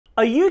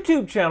A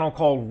YouTube channel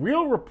called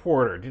Real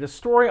Reporter did a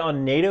story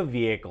on NATO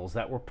vehicles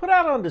that were put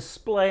out on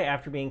display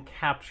after being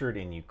captured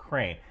in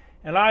Ukraine.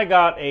 And I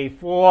got a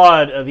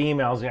flood of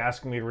emails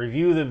asking me to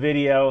review the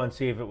video and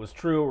see if it was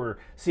true or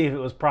see if it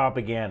was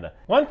propaganda.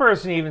 One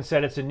person even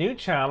said it's a new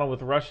channel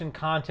with Russian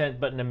content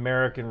but an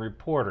American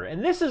reporter,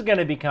 and this is going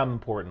to become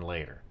important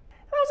later.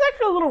 And I was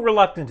actually a little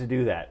reluctant to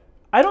do that.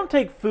 I don't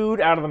take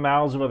food out of the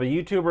mouths of other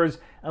YouTubers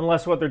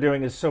unless what they're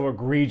doing is so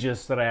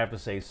egregious that I have to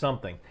say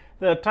something.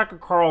 The Tucker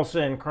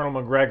Carlson Colonel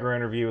McGregor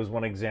interview is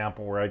one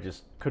example where I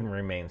just couldn't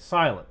remain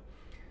silent.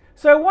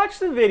 So I watched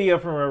the video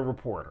from a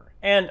reporter,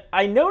 and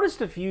I noticed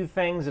a few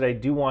things that I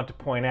do want to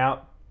point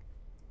out.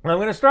 And I'm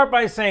going to start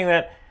by saying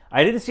that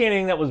I didn't see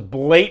anything that was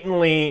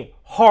blatantly,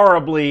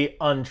 horribly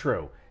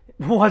untrue.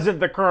 It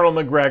wasn't the Colonel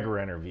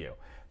McGregor interview.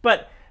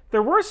 But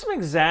there were some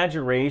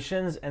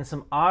exaggerations and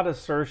some odd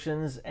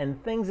assertions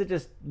and things that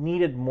just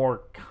needed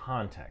more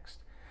context.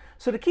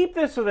 So to keep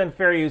this within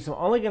fair use, I'm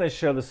only going to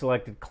show the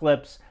selected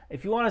clips.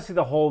 If you want to see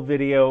the whole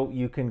video,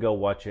 you can go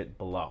watch it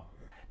below.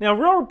 Now,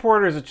 Real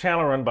Reporter is a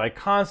channel run by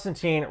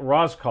Konstantin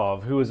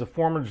Rozhkov, who is a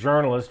former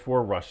journalist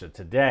for Russia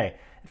Today.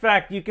 In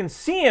fact, you can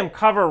see him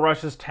cover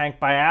Russia's tank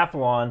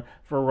biathlon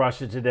for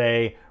Russia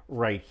Today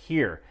right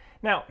here.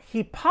 Now,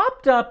 he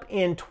popped up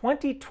in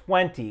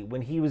 2020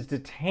 when he was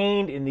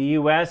detained in the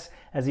U.S.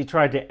 as he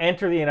tried to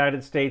enter the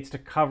United States to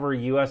cover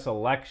U.S.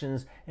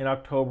 elections in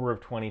October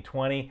of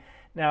 2020.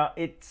 Now,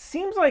 it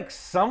seems like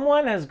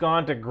someone has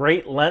gone to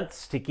great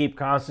lengths to keep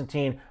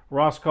Konstantin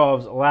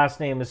Rozhkov's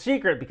last name a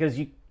secret because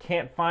you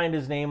can't find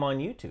his name on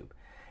YouTube.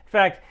 In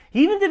fact,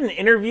 he even did an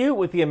interview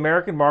with the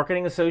American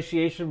Marketing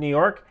Association of New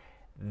York.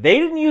 They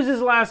didn't use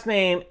his last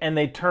name and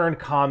they turned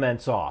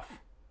comments off,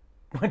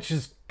 which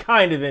is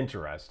kind of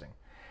interesting.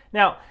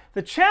 Now,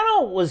 the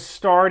channel was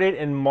started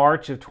in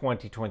March of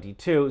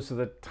 2022, so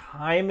the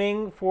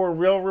timing for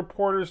Real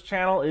Reporter's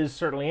channel is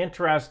certainly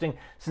interesting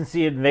since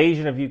the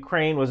invasion of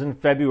Ukraine was in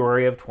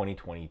February of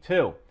 2022.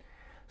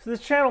 So this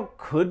channel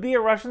could be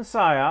a Russian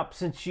psyop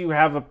since you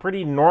have a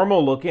pretty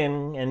normal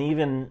looking and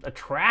even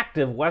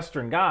attractive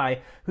Western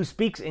guy who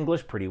speaks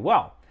English pretty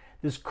well.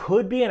 This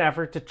could be an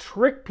effort to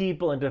trick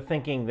people into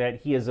thinking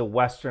that he is a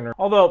Westerner,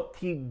 although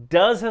he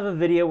does have a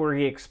video where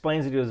he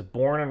explains that he was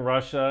born in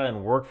Russia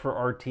and worked for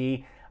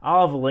RT.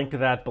 I'll have a link to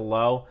that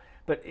below,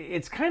 but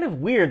it's kind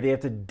of weird they have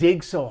to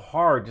dig so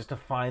hard just to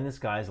find this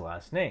guy's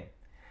last name.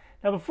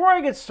 Now, before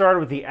I get started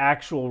with the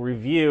actual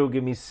review,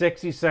 give me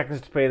 60 seconds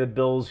to pay the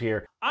bills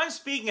here. I'm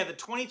speaking at the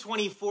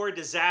 2024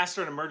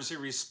 Disaster and Emergency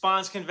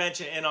Response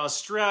Convention in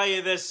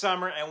Australia this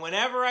summer, and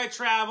whenever I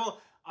travel,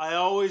 I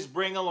always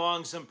bring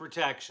along some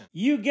protection.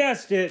 You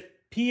guessed it,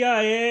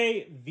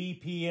 PIA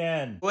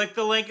VPN. Click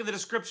the link in the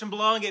description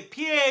below and get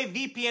PIA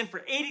VPN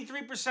for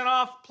 83%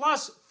 off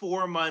plus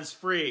 4 months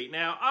free.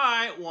 Now,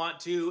 I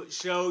want to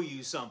show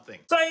you something.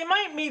 So you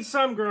might meet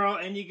some girl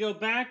and you go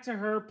back to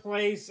her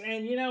place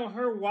and, you know,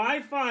 her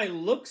Wi-Fi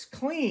looks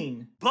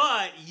clean.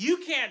 But you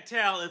can't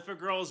tell if a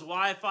girl's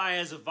Wi-Fi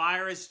has a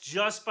virus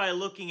just by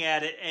looking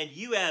at it, and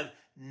you have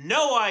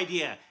no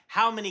idea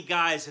how many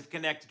guys have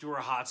connected to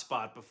her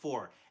hotspot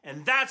before.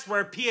 And that's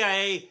where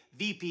PIA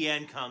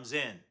VPN comes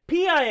in.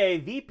 PIA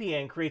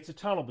VPN creates a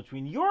tunnel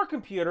between your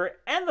computer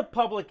and the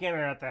public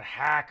internet that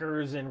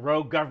hackers and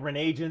rogue government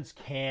agents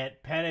can't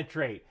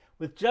penetrate.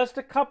 With just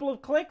a couple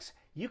of clicks,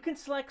 you can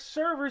select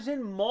servers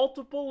in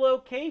multiple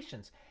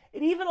locations.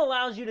 It even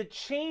allows you to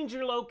change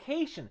your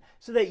location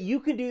so that you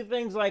can do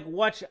things like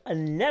watch a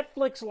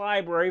Netflix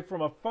library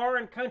from a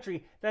foreign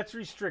country that's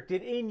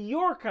restricted in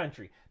your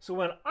country. So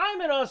when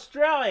I'm in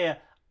Australia,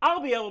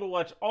 I'll be able to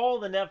watch all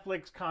the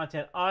Netflix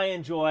content I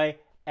enjoy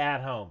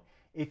at home.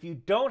 If you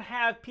don't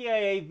have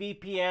PIA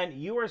VPN,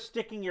 you are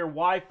sticking your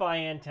Wi-Fi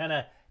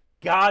antenna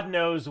God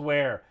knows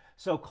where.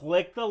 So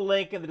click the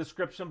link in the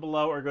description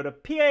below or go to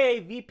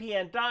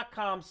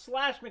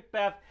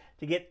piavpn.com/Macbeth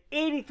to get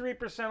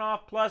 83%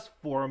 off plus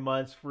 4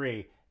 months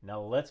free. Now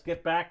let's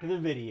get back to the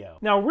video.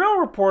 Now, Real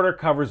Reporter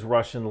covers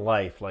Russian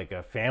life, like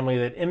a family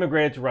that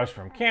immigrated to Russia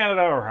from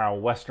Canada or how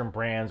Western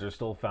brands are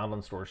still found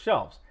on store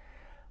shelves.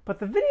 But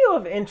the video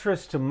of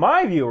interest to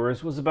my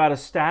viewers was about a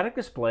static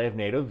display of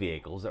NATO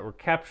vehicles that were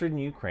captured in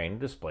Ukraine and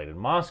displayed in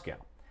Moscow.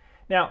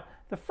 Now,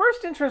 the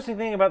first interesting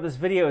thing about this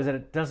video is that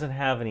it doesn't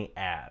have any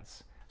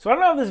ads. So I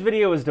don't know if this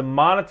video is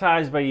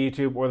demonetized by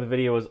YouTube or the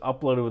video is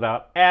uploaded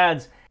without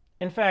ads.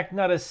 In fact,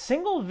 not a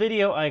single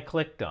video I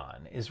clicked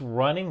on is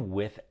running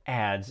with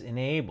ads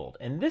enabled,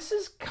 and this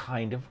is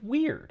kind of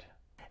weird.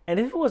 And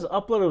if it was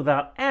uploaded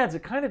without ads,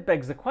 it kind of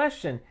begs the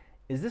question,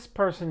 is this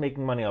person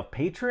making money off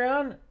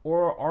Patreon,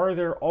 or are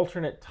there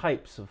alternate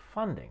types of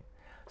funding?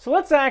 So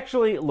let's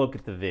actually look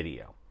at the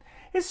video.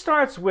 It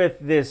starts with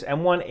this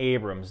M1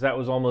 Abrams that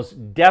was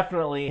almost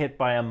definitely hit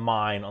by a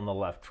mine on the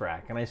left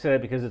track. And I said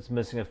it because it's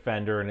missing a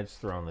fender and it's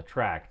thrown the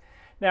track.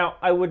 Now,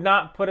 I would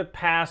not put it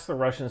past the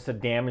Russians to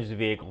damage the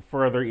vehicle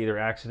further, either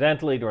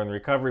accidentally during the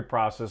recovery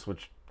process,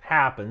 which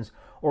happens,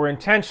 or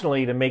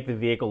intentionally to make the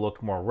vehicle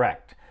look more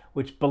wrecked,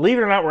 which, believe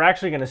it or not, we're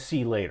actually going to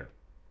see later.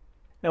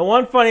 Now,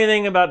 one funny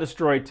thing about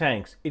destroyed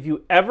tanks, if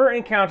you ever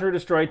encounter a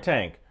destroyed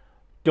tank,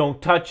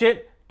 Don't touch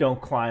it.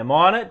 Don't climb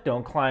on it.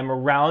 Don't climb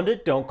around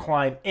it. Don't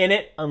climb in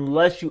it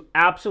unless you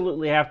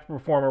absolutely have to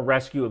perform a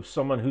rescue of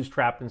someone who's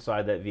trapped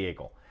inside that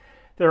vehicle.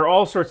 There are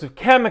all sorts of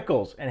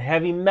chemicals and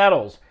heavy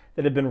metals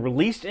that have been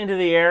released into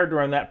the air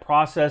during that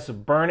process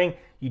of burning.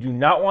 You do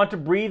not want to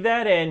breathe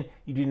that in.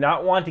 You do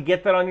not want to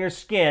get that on your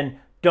skin.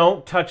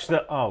 Don't touch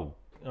the... Oh,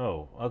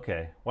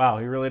 okay. Wow,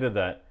 he really did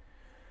that.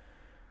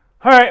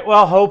 All right,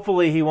 well,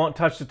 hopefully he won't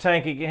touch the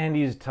tank again.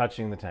 He's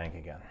touching the tank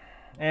again.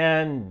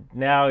 And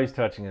now he's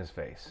touching his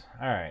face.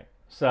 All right,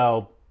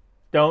 so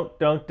don't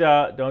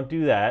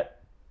do that.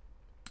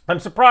 I'm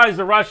surprised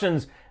the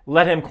Russians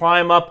let him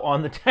climb up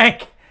on the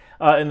tank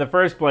in the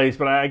first place,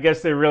 but I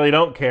guess they really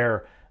don't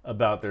care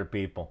about their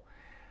people.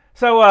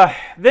 So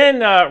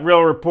then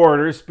Real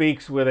Reporter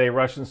speaks with a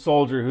Russian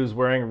soldier who's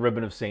wearing a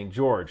ribbon of St.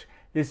 George.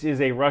 This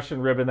is a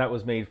Russian ribbon that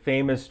was made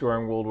famous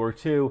during World War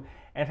II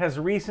and has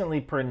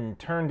recently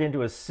turned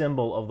into a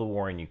symbol of the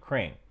war in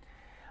Ukraine.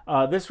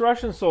 This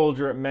Russian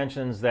soldier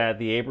mentions that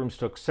the Abrams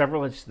took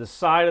several hits to the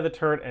side of the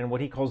turret and what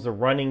he calls the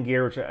running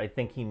gear, which I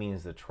think he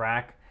means the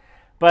track.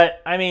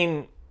 But, I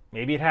mean,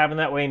 maybe it happened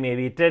that way,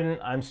 maybe it didn't.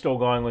 I'm still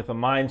going with a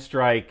mine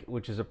strike,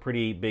 which is a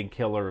pretty big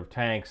killer of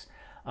tanks.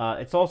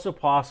 It's also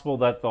possible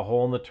that the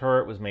hole in the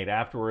turret was made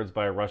afterwards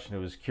by a Russian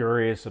who was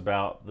curious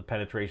about the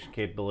penetration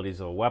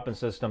capabilities of a weapon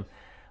system.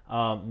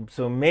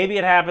 So maybe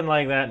it happened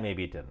like that,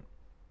 maybe it didn't.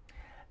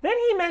 Then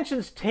he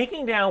mentions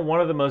taking down one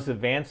of the most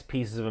advanced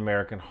pieces of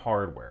American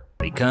hardware.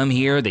 They come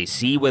here, they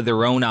see with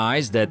their own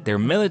eyes that their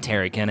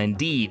military can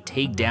indeed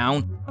take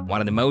down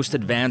one of the most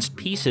advanced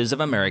pieces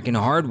of American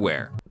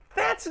hardware.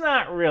 That's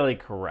not really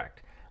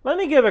correct. Let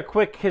me give a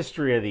quick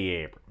history of the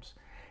Abrams.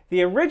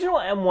 The original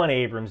M1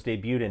 Abrams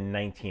debuted in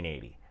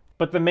 1980,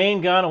 but the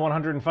main gun, a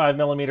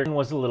 105mm,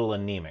 was a little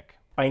anemic.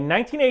 By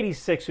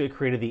 1986, we had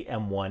created the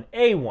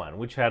M1A1,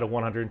 which had a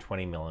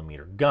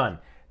 120mm gun.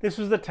 This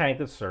was the tank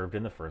that served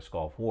in the first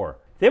Gulf War.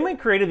 Then we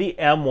created the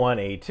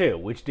M1A2,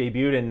 which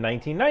debuted in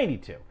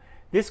 1992.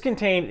 This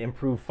contained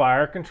improved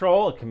fire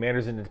control, a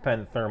commander's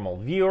independent thermal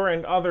viewer,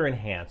 and other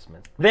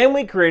enhancements. Then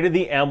we created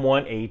the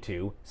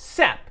M1A2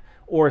 SEP,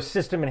 or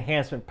System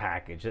Enhancement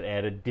Package, that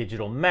added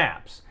digital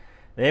maps.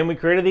 Then we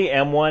created the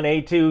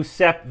M1A2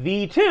 SEP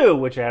V2,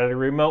 which added a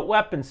remote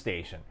weapon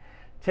station.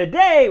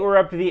 Today, we're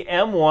up to the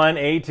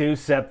M1A2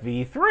 SEP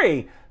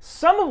V3,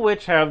 some of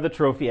which have the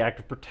Trophy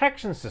Active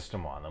Protection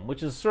System on them,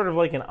 which is sort of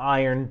like an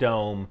Iron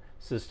Dome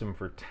system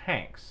for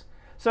tanks.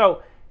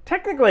 So,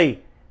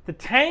 technically, the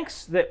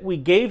tanks that we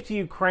gave to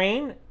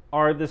Ukraine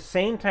are the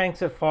same tanks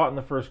that fought in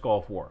the first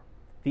Gulf War,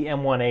 the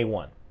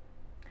M1A1.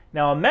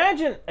 Now,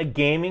 imagine a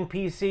gaming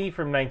PC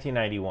from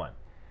 1991.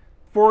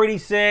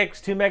 486,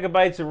 2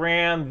 megabytes of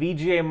RAM,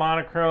 VGA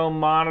monochrome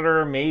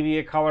monitor, maybe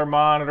a color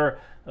monitor,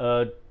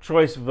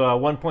 choice of a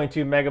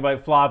 1.2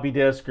 megabyte floppy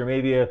disk, or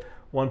maybe a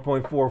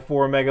 1.44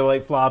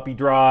 megabyte floppy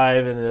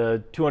drive and a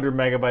 200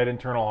 megabyte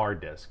internal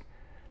hard disk.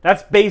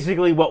 That's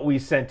basically what we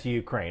sent to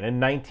Ukraine, a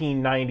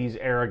 1990s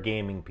era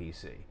gaming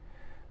PC.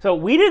 So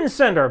we didn't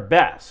send our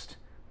best.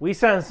 We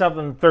sent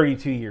something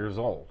 32 years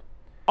old.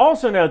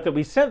 Also note that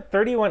we sent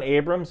 31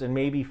 Abrams and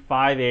maybe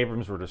 5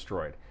 Abrams were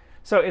destroyed.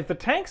 So if the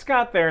tanks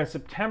got there in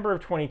September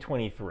of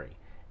 2023,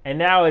 and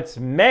now it's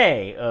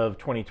May of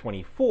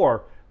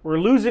 2024, we're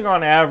losing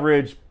on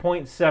average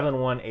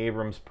 0.71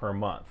 Abrams per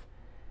month.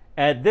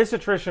 At this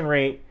attrition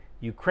rate,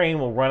 Ukraine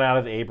will run out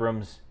of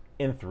Abrams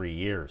in 3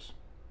 years.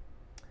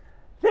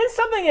 Then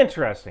something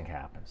interesting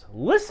happens.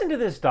 Listen to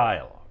this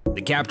dialogue.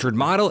 The captured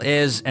model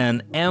is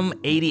an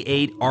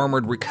M88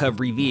 armored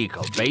recovery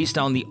vehicle based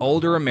on the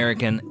older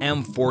American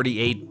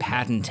M48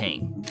 Patton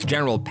tank.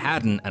 General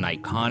Patton, an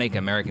iconic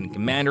American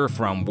commander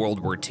from World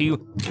War II,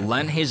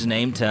 lent his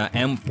name to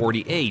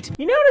M48.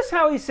 You notice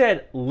how he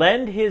said,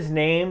 lend his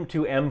name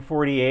to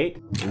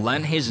M48?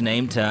 Lent his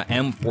name to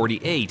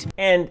M48.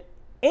 And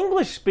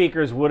English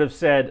speakers would have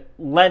said,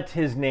 lent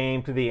his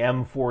name to the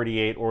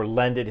M48 or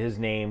lended his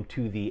name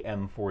to the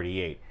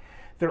M48.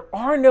 There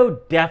are no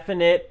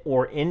definite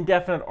or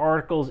indefinite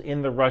articles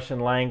in the Russian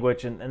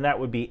language, and that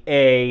would be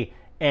a,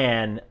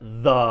 an,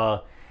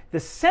 the. The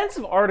sense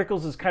of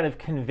articles is kind of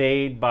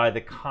conveyed by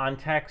the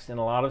context in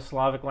a lot of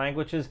Slavic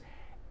languages.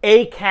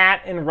 A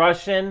cat in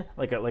Russian,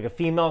 like a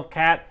female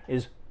cat,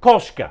 is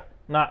koshka,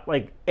 not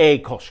like a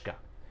koshka.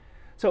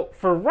 So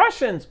for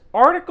Russians,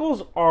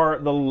 articles are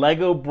the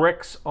Lego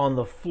bricks on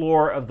the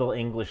floor of the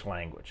English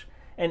language.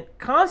 And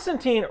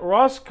Konstantin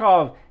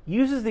Rozhkov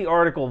uses the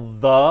article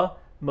the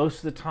most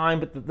of the time,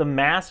 but the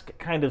mask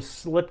kind of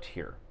slipped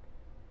here.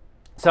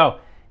 So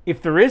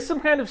if there is some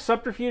kind of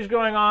subterfuge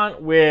going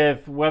on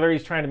with whether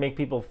he's trying to make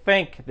people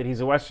think that he's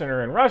a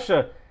Westerner in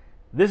Russia,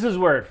 this is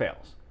where it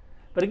fails.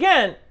 But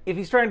again, if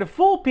he's trying to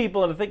fool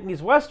people into thinking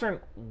he's Western,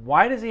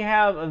 why does he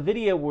have a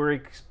video where he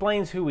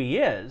explains who he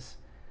is?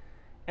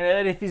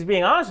 And if he's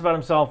being honest about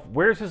himself,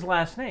 where's his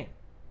last name?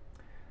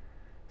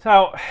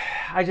 So,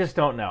 I just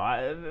don't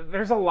know.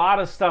 There's a lot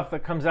of stuff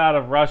that comes out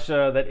of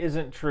Russia that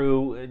isn't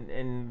true,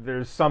 and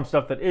there's some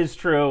stuff that is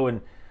true, and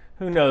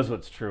who knows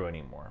what's true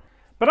anymore.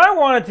 But I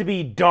wanted to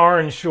be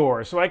darn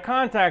sure, so I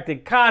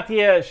contacted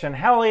Katya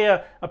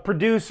Shanhelia, a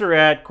producer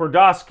at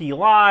Kordosky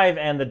Live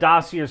and the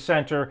Dossier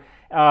Center,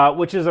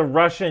 which is a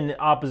Russian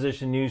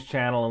opposition news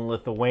channel in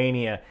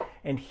Lithuania.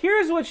 And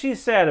here's what she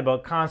said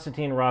about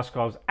Konstantin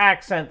Rozhkov's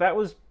accent that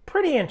was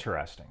pretty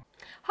interesting.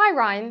 Hi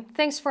Ryan,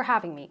 thanks for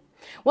having me.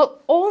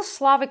 Well, all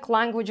Slavic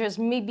languages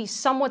may be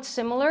somewhat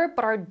similar,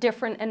 but are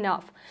different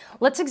enough.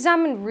 Let's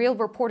examine Real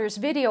Reporter's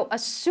video,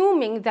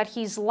 assuming that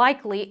he's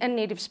likely a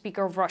native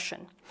speaker of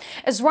Russian.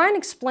 As Ryan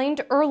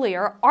explained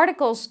earlier,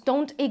 articles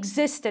don't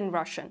exist in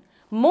Russian.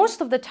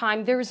 Most of the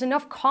time, there is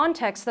enough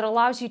context that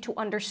allows you to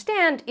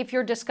understand if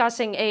you're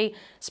discussing a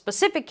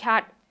specific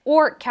cat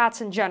or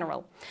cats in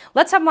general.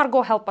 Let's have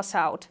Margot help us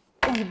out.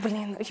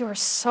 Oh, you're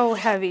so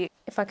heavy.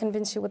 If I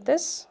convince you with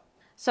this.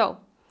 So,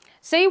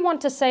 say you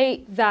want to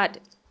say that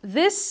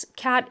this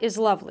cat is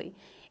lovely.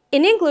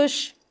 In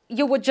English,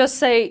 you would just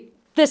say,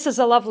 this is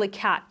a lovely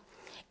cat.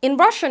 In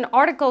Russian,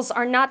 articles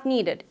are not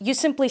needed. You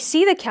simply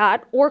see the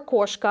cat or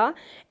koshka,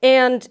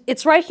 and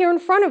it's right here in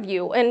front of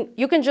you, and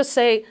you can just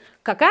say,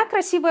 какая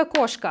красивая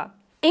кошка.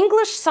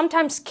 English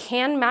sometimes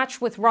can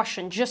match with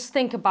Russian, just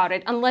think about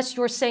it. Unless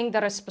you're saying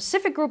that a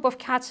specific group of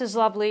cats is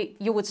lovely,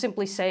 you would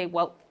simply say,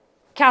 well,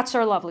 cats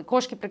are lovely,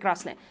 кошки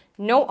прекрасные.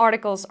 No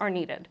articles are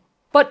needed.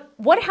 But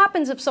what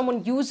happens if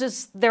someone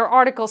uses their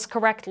articles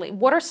correctly?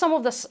 What are some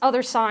of the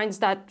other signs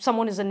that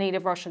someone is a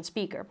native Russian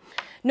speaker?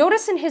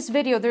 Notice in his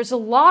video, there's a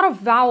lot of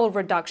vowel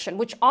reduction,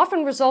 which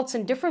often results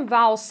in different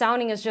vowels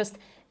sounding as just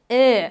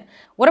eh.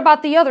 What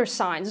about the other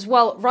signs?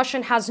 Well,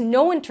 Russian has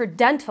no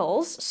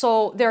interdentals,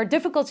 so there are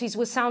difficulties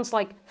with sounds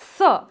like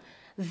th.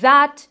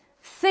 That,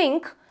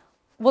 think,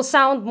 will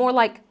sound more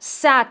like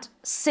sat,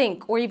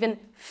 sink, or even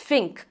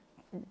fink,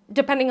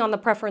 depending on the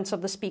preference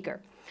of the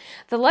speaker.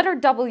 The letter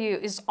W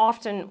is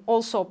often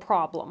also a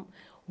problem.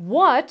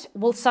 What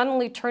will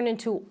suddenly turn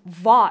into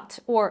vot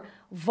or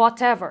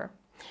whatever.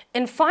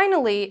 And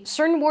finally,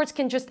 certain words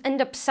can just end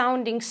up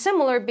sounding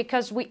similar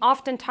because we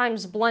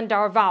oftentimes blend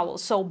our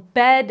vowels. So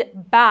bed,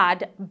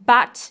 bad,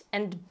 bat,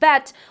 and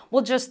bet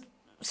will just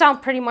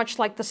sound pretty much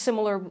like the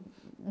similar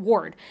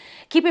word.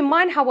 Keep in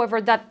mind, however,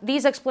 that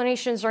these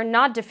explanations are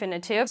not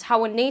definitive.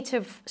 How a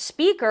native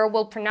speaker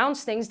will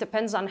pronounce things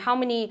depends on how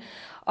many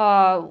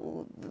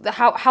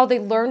how they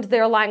learned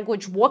their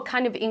language, what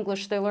kind of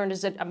English they learned.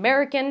 Is it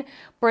American,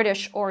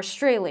 British, or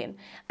Australian?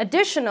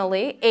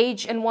 Additionally,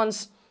 age and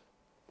one's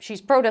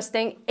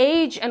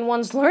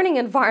learning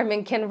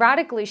environment can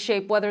radically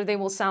shape whether they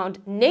will sound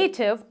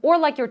native or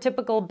like your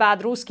typical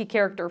bad Ruski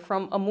character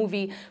from a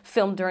movie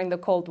filmed during the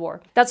Cold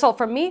War. That's all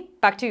from me.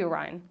 Back to you,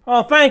 Ryan.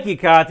 Well, thank you,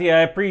 Katya. I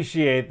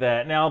appreciate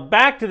that. Now,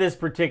 back to this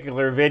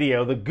particular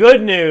video. The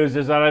good news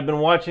is that I've been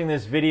watching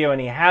this video and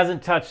he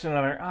hasn't touched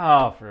another...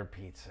 Oh, for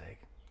Pete's sake.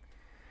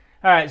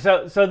 All right,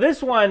 so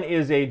this one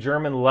is a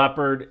German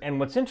Leopard, and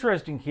what's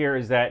interesting here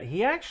is that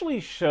he actually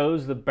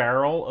shows the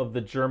barrel of the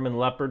German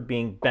Leopard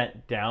being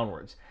bent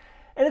downwards.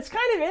 And it's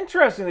kind of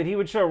interesting that he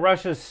would show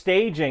Russia's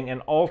staging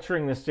and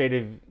altering the state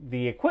of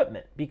the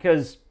equipment,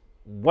 because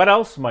what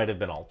else might have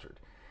been altered?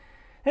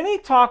 And he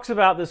talks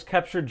about this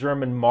captured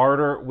German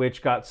Marder,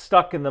 which got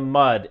stuck in the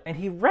mud, and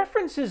he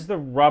references the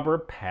rubber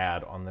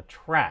pad on the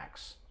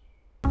tracks.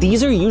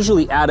 These are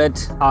usually added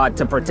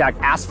to protect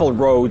asphalt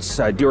roads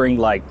during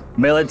like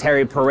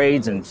military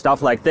parades and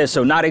stuff like this,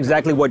 so not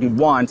exactly what you'd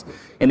want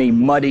in a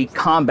muddy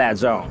combat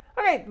zone.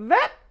 Okay,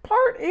 that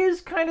part is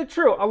kind of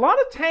true. A lot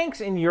of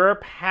tanks in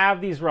Europe have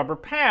these rubber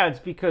pads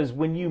because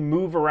when you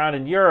move around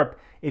in Europe,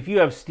 if you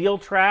have steel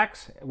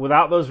tracks,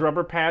 without those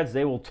rubber pads,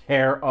 they will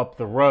tear up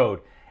the road.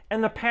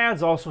 And the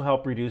pads also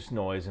help reduce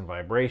noise and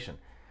vibration.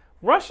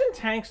 Russian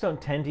tanks don't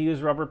tend to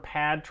use rubber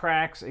pad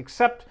tracks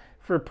except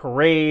for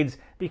parades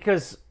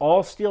because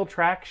all steel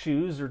track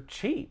shoes are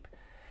cheap.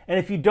 And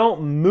if you don't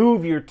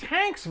move your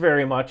tanks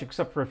very much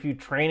except for a few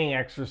training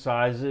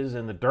exercises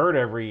in the dirt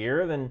every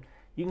year, then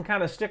you can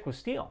kind of stick with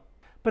steel.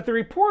 But the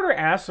reporter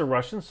asks a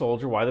Russian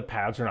soldier why the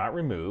pads are not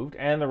removed,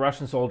 and the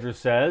Russian soldier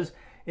says,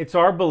 "It's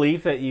our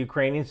belief that the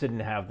Ukrainians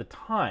didn't have the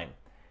time."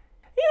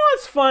 You know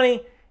what's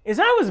funny is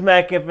I was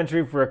mech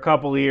infantry for a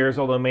couple of years,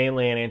 although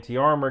mainly an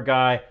anti-armor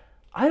guy.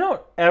 I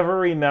don't ever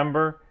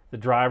remember the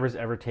drivers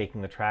ever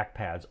taking the track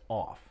pads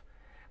off.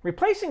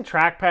 Replacing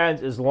track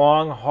pads is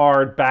long,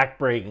 hard,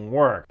 back-breaking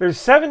work. There's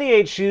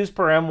 78 shoes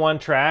per M1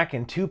 track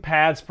and 2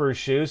 pads per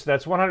shoe, so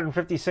that's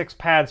 156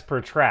 pads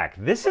per track.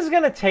 This is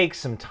going to take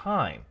some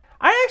time.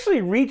 I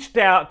actually reached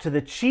out to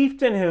the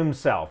Chieftain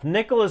himself,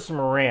 Nicholas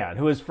Moran,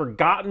 who has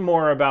forgotten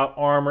more about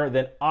armor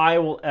than I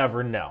will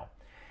ever know.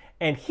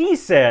 And he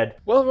said,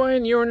 "Well,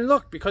 Ryan, you're in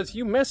luck because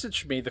you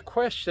messaged me the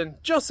question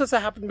just as I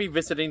happened to be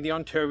visiting the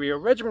Ontario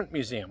Regiment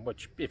Museum,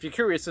 which, if you're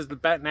curious, is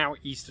about an hour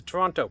east of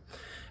Toronto.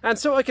 And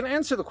so I can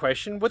answer the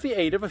question with the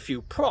aid of a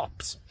few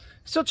props,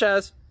 such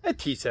as a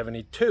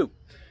T-72,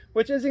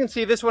 which, as you can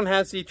see, this one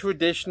has the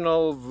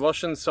traditional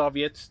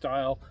Russian-Soviet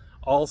style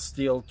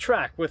all-steel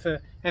track with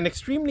an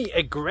extremely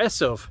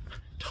aggressive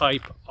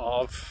type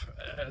of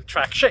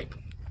track shape.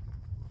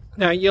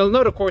 Now, you'll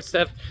note, of course,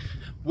 that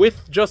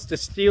with just the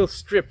steel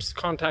strips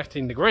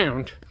contacting the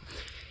ground,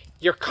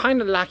 you're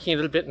kind of lacking a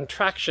little bit in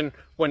traction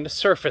when the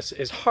surface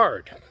is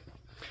hard.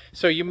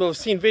 So you will have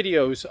seen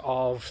videos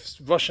of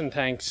Russian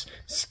tanks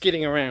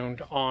skidding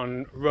around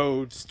on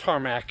roads,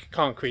 tarmac,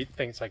 concrete,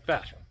 things like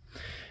that.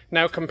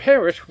 Now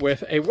compare it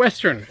with a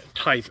Western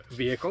type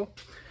vehicle,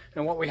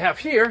 and what we have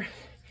here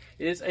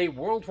is a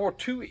World War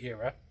II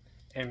era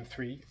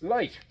M3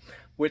 Light.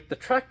 With the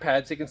track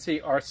pads, you can see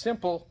are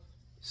simple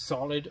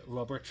solid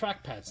rubber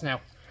track pads.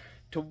 Now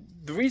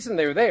the reason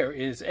they're there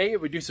is A,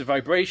 it reduces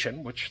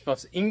vibration, which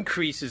thus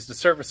increases the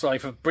service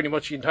life of pretty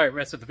much the entire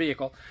rest of the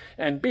vehicle,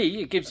 and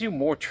B, it gives you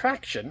more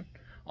traction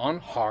on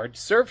hard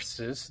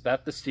surfaces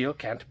that the steel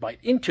can't bite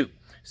into,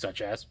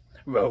 such as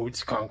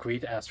roads,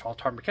 concrete, asphalt,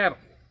 tarmac metal.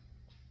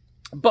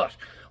 But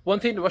one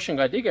thing the Russian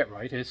guy did get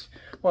right is,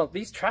 well,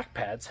 these track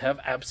pads have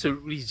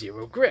absolutely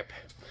zero grip.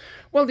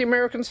 Well, the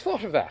Americans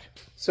thought of that.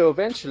 So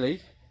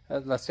eventually,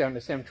 let's say on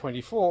this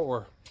M24,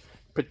 or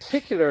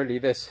particularly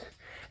this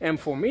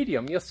M4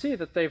 medium, you'll see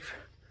that they've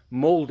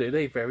molded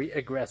a very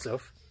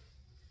aggressive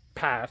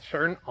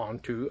pattern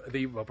onto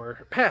the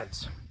rubber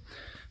pads.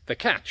 The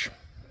catch: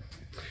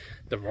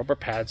 the rubber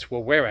pads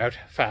will wear out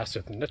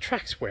faster than the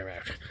tracks wear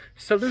out.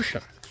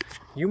 Solution: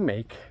 you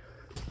make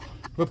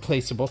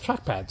replaceable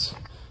track pads,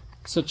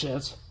 such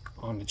as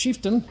on the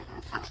Chieftain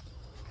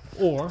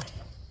or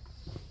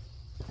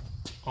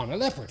on a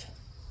Leopard.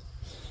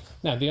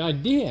 Now the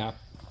idea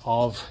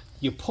of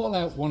you pull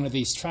out one of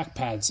these track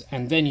pads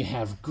and then you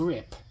have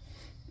grip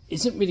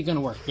isn't really going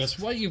to work, because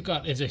what you've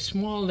got is a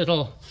small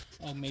little,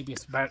 maybe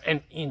it's about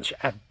an inch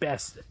at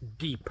best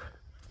deep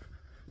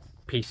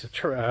piece of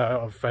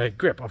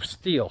grip of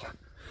steel.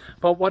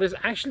 But what is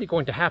actually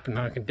going to happen,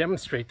 and I can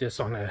demonstrate this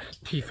on a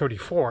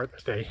T-34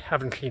 that they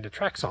haven't cleaned the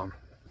tracks on,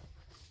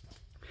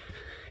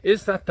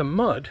 is that the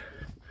mud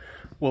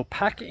will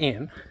pack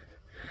in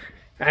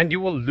and you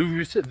will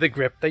lose the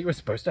grip that you were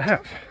supposed to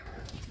have.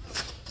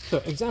 So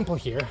example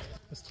here,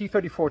 this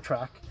T-34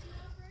 track,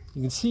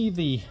 you can see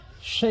the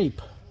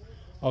shape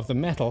of the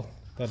metal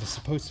that is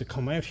supposed to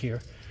come out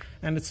here,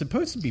 and it's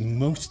supposed to be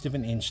most of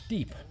an inch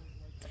deep.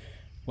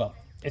 Well,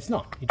 it's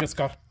not. You just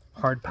got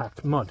hard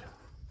packed mud.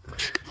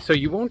 So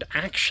you won't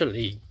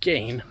actually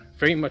gain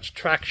very much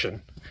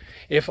traction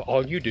if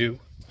all you do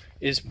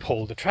is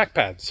pull the track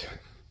pads.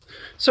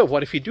 So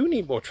what if you do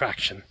need more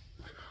traction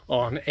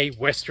on a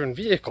Western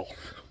vehicle?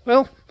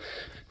 Well,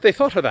 they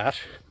thought of that,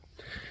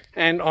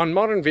 and on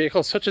modern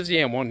vehicles such as the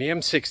M1, the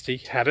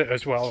M60 had it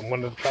as well in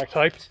one of the track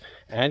types,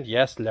 and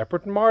yes,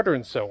 Leopard and Marder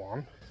and so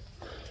on.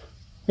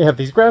 We have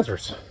these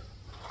grousers.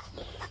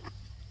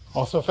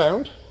 Also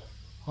found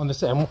on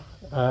this on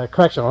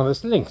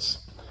this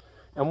Lynx,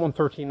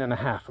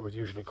 M113.5 it was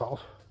usually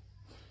called.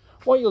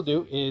 What you'll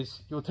do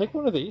is you'll take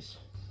one of these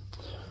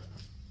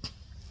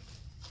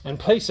and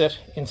place it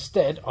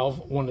instead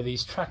of one of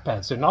these track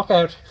pads. So knock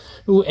out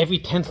every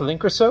 10th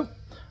link or so,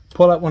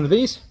 pull out one of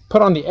these,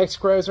 put on the X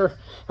grouser,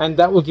 and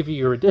that will give you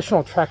your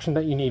additional traction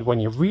that you need when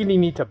you really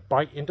need to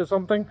bite into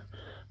something,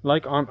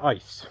 like on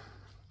ice.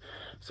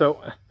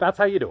 So that's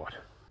how you do it.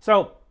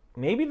 So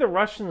maybe the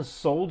Russian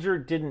soldier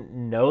didn't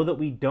know that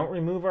we don't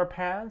remove our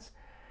pads?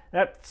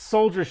 That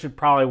soldier should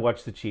probably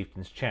watch the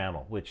Chieftain's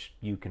channel, which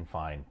you can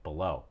find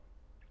below.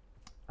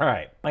 All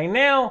right, by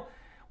now,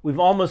 we've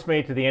almost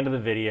made it to the end of the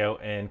video,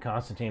 and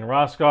Konstantin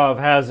Rozhkov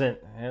hasn't.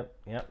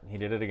 Yep, he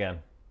did it again.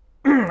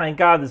 Thank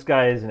God this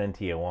guy isn't in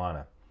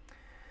Tijuana.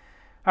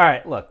 All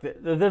right, look,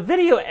 the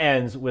video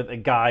ends with a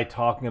guy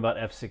talking about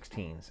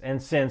F-16s.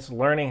 And since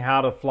learning how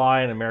to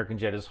fly an American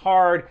jet is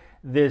hard,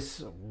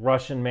 this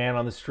Russian man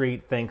on the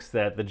street thinks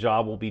that the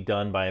job will be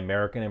done by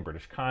American and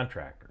British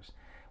contractors.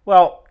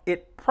 Well,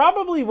 it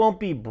probably won't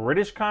be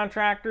British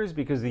contractors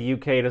because the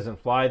UK doesn't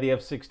fly the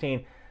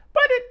F-16,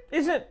 but it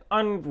isn't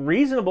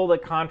unreasonable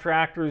that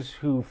contractors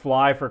who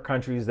fly for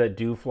countries that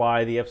do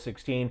fly the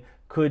F-16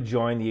 could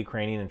join the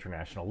Ukrainian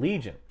International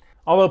Legion.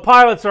 Although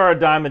pilots are a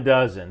dime a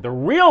dozen, the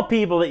real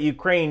people that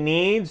Ukraine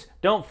needs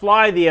don't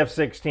fly the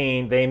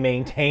F-16, they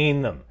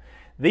maintain them.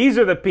 These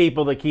are the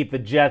people that keep the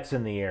jets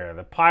in the air.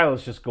 The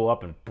pilots just go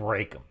up and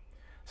break them.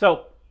 So,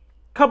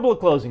 a couple of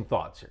closing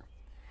thoughts here.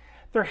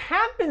 There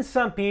have been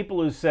some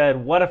people who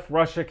said, what if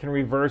Russia can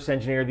reverse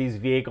engineer these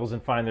vehicles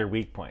and find their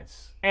weak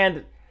points?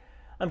 And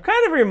I'm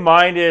kind of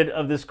reminded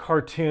of this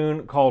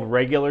cartoon called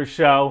Regular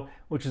Show,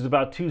 which is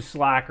about two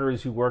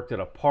slackers who worked at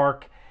a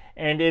park.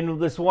 And in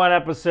this one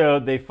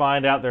episode, they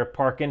find out their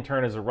park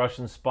intern is a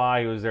Russian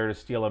spy who is there to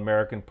steal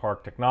American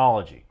park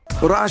technology.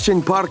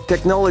 Russian park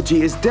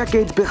technology is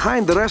decades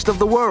behind the rest of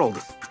the world.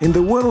 In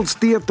the world's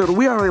theater,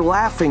 we are a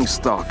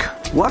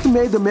laughingstock. What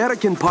made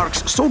American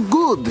parks so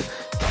good?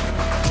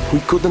 We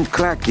couldn't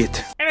crack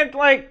it. And it's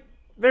like,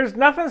 there's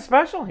nothing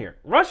special here.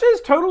 Russia is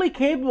totally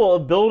capable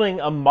of building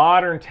a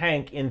modern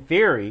tank in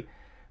theory,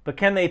 but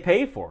can they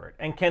pay for it?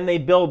 And can they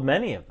build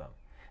many of them?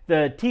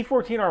 The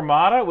T-14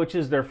 Armata, which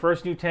is their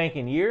first new tank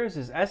in years,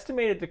 is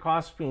estimated to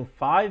cost between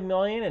 $5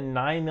 million and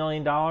 $9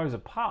 million a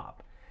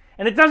pop.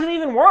 And it doesn't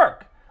even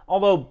work.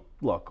 Although,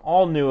 look,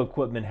 all new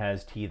equipment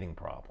has teething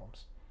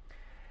problems.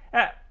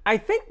 I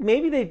think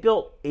maybe they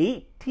built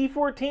 8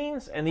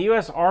 T-14s, and the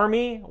U.S.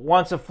 Army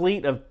wants a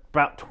fleet of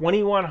about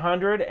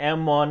 2,100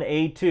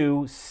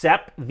 M1A2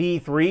 SEP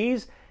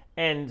V3s,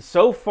 and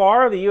so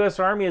far the U.S.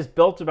 Army has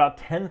built about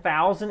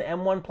 10,000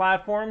 M1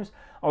 platforms,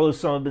 although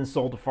some have been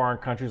sold to foreign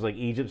countries like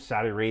Egypt,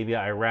 Saudi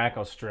Arabia, Iraq,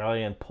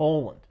 Australia, and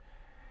Poland.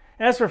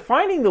 And as for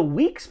finding the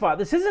weak spot,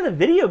 this isn't a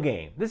video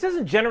game. This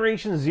isn't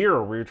Generation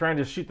Zero, where you're trying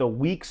to shoot the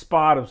weak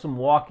spot of some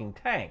walking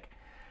tank.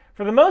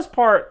 For the most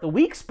part, the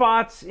weak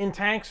spots in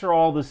tanks are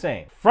all the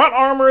same. Front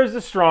armor is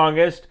the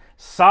strongest,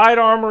 side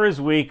armor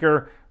is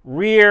weaker,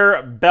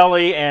 rear,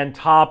 belly, and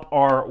top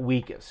are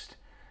weakest.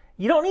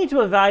 You don't need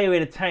to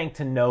evaluate a tank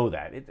to know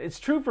that. It's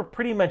true for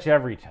pretty much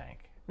every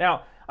tank.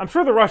 Now, I'm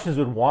sure the Russians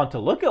would want to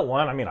look at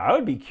one. I mean, I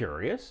would be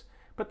curious,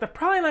 but they're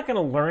probably not going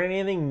to learn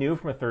anything new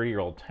from a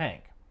 30-year-old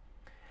tank.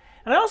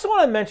 And I also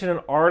want to mention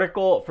an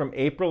article from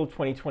April of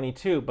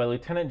 2022 by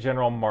Lieutenant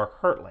General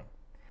Mark Hertling,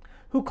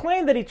 who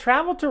claimed that he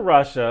traveled to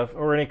Russia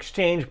for an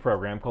exchange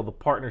program called the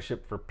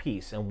Partnership for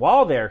Peace. And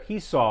while there, he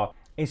saw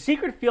a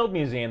secret field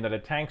museum that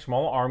had tanked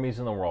small armies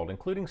in the world,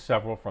 including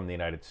several from the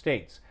United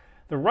States.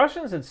 The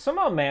Russians had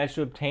somehow managed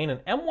to obtain an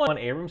M1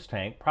 Abrams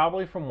tank,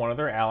 probably from one of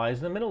their allies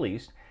in the Middle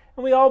East,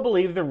 and we all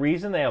believe the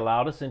reason they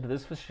allowed us into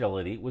this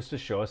facility was to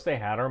show us they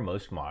had our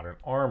most modern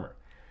armor.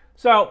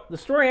 So, the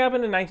story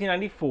happened in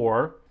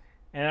 1994,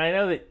 and I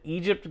know that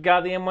Egypt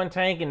got the M1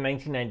 tank in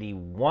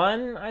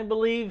 1991, I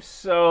believe,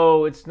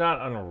 so it's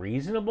not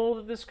unreasonable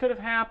that this could have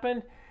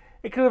happened.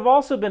 It could have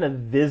also been a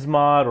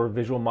Vismod or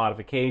visual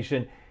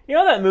modification. You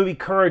know that movie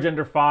Courage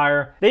Under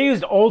Fire? They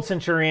used old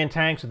Centurion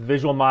tanks with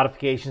visual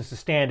modifications to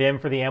stand in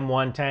for the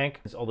M1 tank,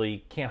 although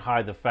you can't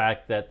hide the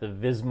fact that the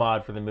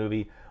Vismod for the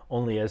movie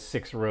only has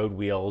 6 road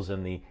wheels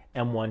and the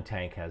M1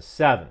 tank has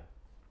 7.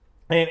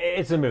 And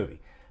it's a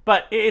movie.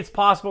 But it's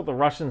possible the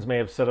Russians may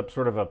have set up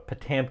sort of a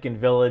Potemkin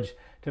village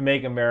to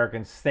make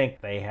Americans think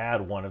they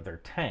had one of their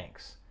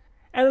tanks.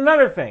 And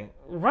another thing,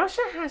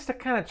 Russia has to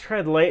kind of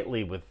tread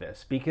lightly with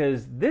this,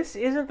 because this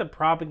isn't the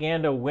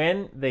propaganda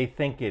when they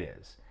think it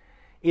is.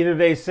 Either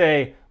they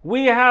say,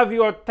 we have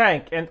your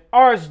tank and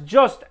ours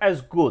just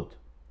as good,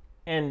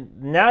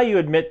 and now you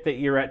admit that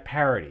you're at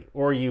parity,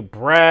 or you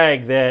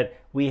brag that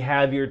we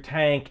have your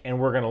tank and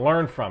we're going to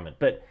learn from it.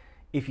 But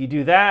if you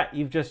do that,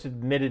 you've just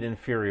admitted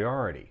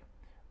inferiority.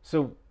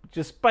 So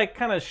just by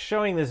kind of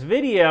showing this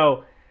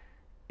video,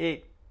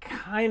 it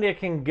kind of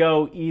can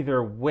go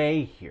either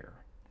way here.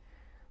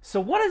 So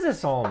what does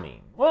this all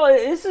mean? Well,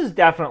 this is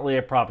definitely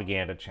a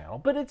propaganda channel,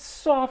 but it's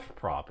soft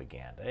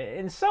propaganda.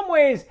 In some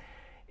ways,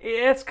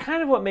 it's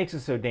kind of what makes it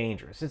so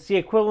dangerous. It's the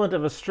equivalent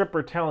of a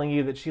stripper telling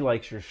you that she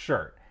likes your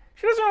shirt.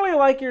 She doesn't really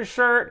like your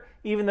shirt,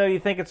 even though you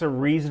think it's a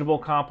reasonable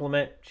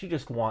compliment. She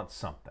just wants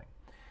something.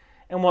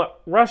 And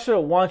what Russia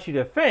wants you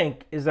to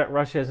think is that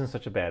Russia isn't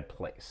such a bad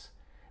place.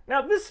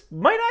 Now, this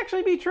might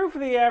actually be true for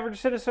the average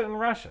citizen in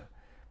Russia,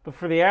 but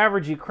for the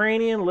average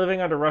Ukrainian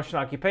living under Russian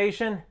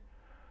occupation,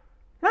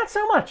 not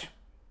so much.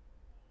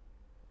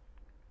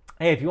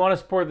 Hey, if you want to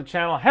support the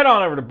channel, head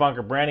on over to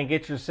Bunker Branding,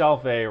 get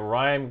yourself a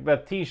Ryan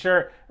Macbeth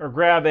t-shirt, or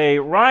grab a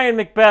Ryan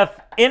Macbeth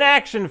in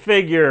action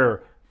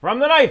figure from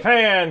the Knife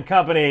Hand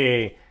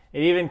Company.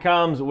 It even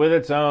comes with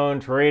its own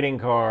trading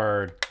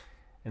card.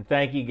 And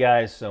thank you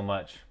guys so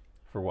much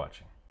for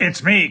watching.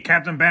 It's me,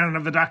 Captain Bannon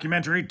of the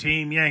documentary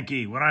Team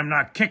Yankee. When I'm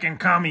not kicking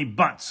commie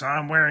butts,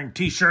 I'm wearing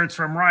t-shirts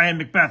from Ryan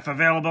Macbeth,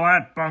 available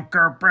at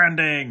Bunker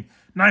Branding,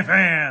 Knife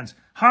Hands,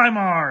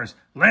 HIMARS,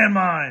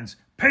 Landmines,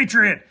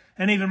 Patriot,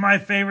 and even my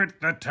favorite,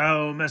 the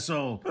TOW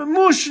missile.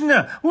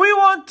 Mushna, we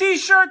want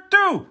t-shirt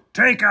too!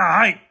 Take a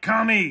hike,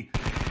 commie!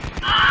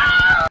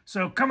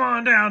 So come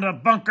on down to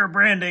Bunker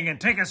Branding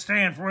and take a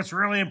stand for what's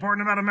really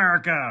important about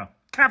America.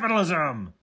 Capitalism!